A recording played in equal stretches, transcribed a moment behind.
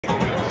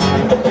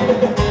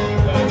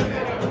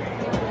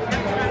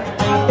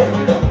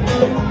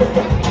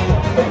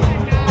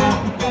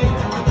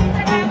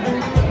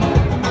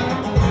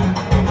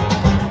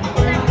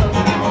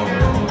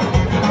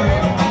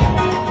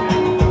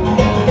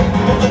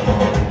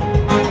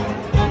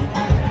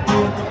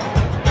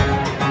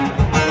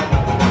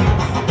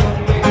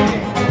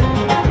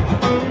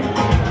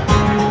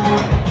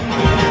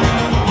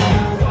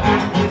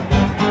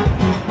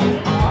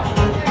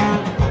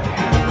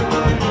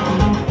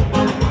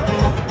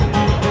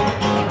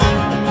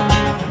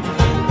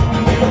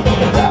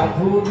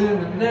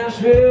In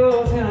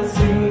Nashville,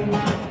 Tennessee,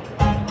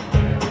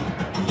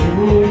 you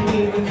wouldn't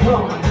even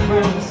come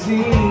to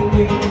see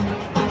me.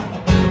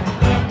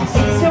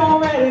 Since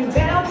you're heading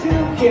down to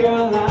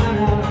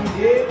Carolina,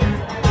 yeah,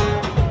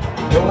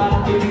 know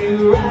I'll be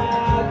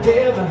right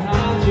there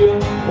behind you.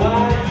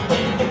 Why?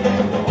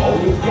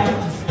 Always got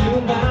to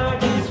steal my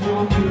keys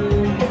from you.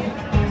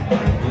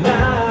 And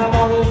I've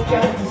always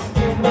got to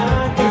steal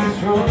my keys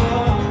from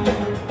you.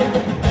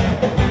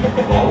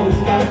 Always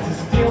got to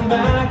steal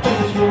my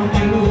keys from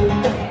you.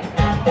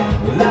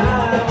 Well,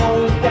 I've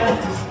always got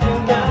to steal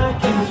my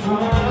keys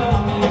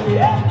from you,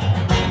 yeah.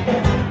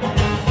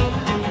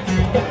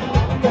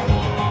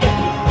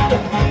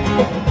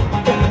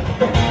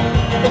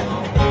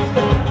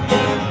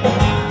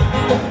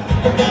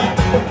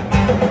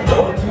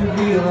 Lord, to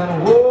be like a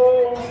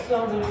warm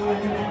southern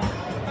wind,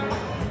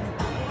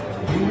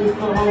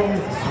 beautiful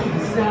is the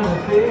sweetest sound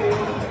of it.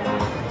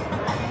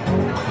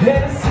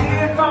 And see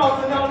it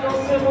falling on no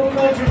simple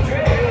country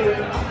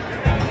trail.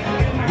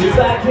 It's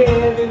like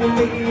heaven to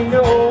me, you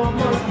know I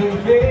must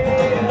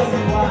confess.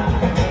 Why?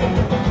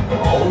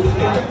 Always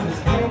got to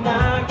steal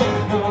my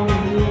keys from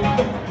you.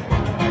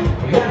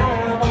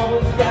 I've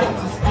always got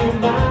to steal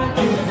my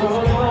keys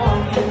from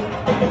you.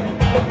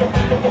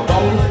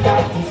 Always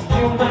got to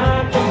steal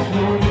my keys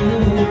from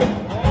you.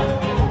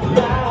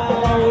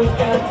 I've always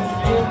got to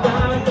steal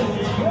my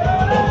keys from you.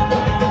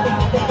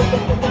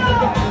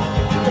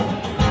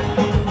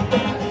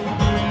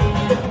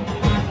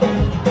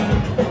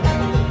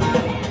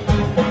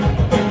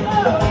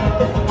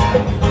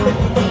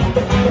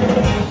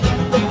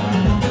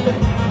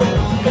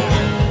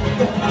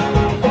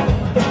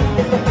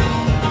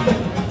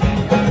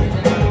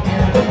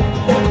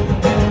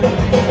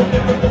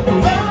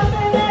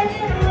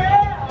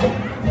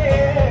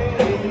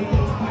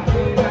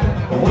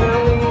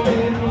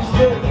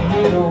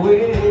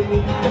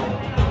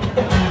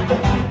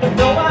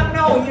 No, I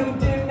know you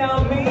did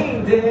not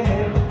mean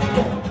that.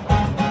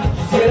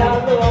 You said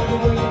I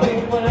love you.